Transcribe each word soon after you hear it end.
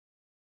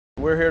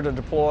We're here to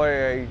deploy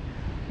a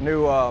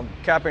new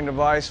capping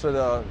device for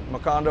the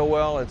Macondo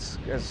Well. It's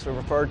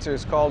referred to,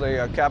 it's called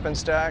a cap and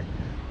stack.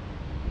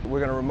 We're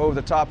going to remove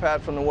the top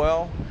hat from the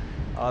well.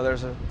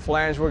 There's a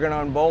flange we're going to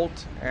unbolt,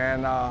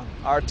 and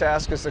our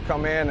task is to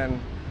come in and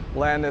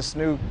land this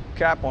new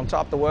cap on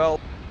top of the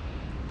well.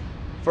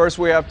 First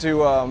we have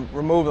to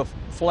remove the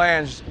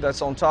flange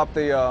that's on top of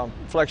the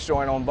flex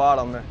joint on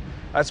bottom.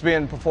 That's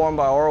being performed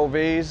by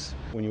ROVs.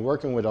 When you're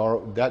working with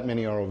that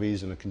many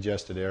ROVs in a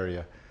congested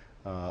area,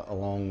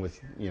 along with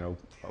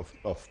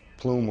a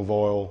plume of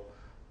oil,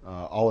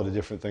 all of the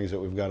different things that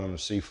we've got on the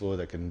seafloor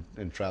that can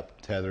entrap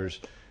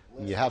tethers,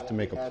 you have to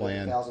make a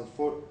plan.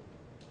 1,000-foot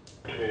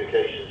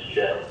communications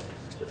channel,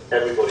 so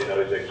everybody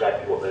knows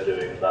exactly what they're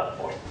doing at that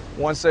point.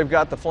 Once they've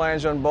got the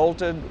flange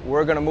unbolted,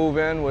 we're going to move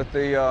in with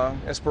the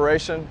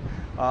inspiration.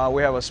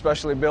 We have a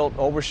specially built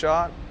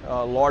overshot,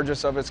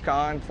 largest of its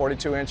kind,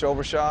 42-inch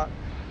overshot.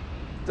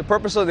 The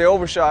purpose of the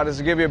overshot is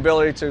to give you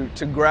ability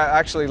to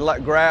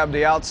grab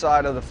the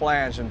outside of the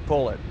flange and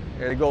pull it.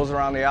 It goes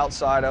around the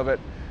outside of it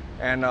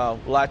and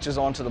latches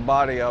onto the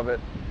body of it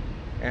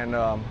and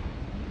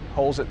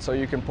holds it so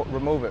you can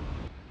remove it.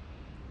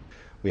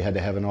 We had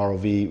to have an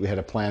ROV, we had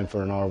a plan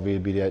for an ROV to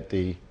be at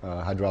the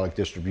hydraulic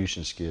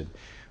distribution skid.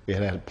 We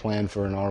had a plan for an ROV